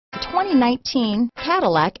2019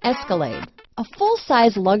 Cadillac Escalade. A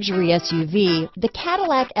full-size luxury SUV, the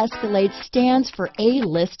Cadillac Escalade stands for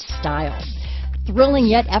A-list style. Thrilling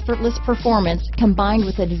yet effortless performance combined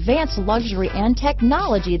with advanced luxury and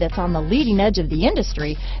technology that's on the leading edge of the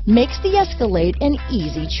industry makes the Escalade an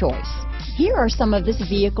easy choice. Here are some of this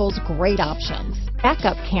vehicle's great options: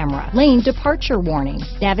 backup camera, lane departure warning,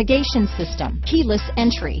 navigation system, keyless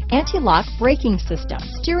entry, anti-lock braking system,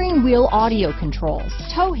 steering wheel audio controls,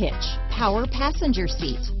 tow hitch, power passenger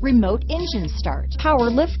seat, remote engine start, power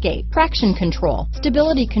liftgate, traction control,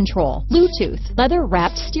 stability control, Bluetooth,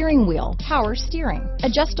 leather-wrapped steering wheel, power steering,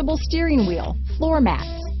 adjustable steering wheel, floor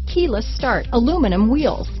mats, keyless start, aluminum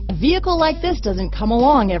wheels. A vehicle like this doesn't come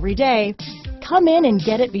along every day. Come in and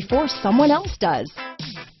get it before someone else does.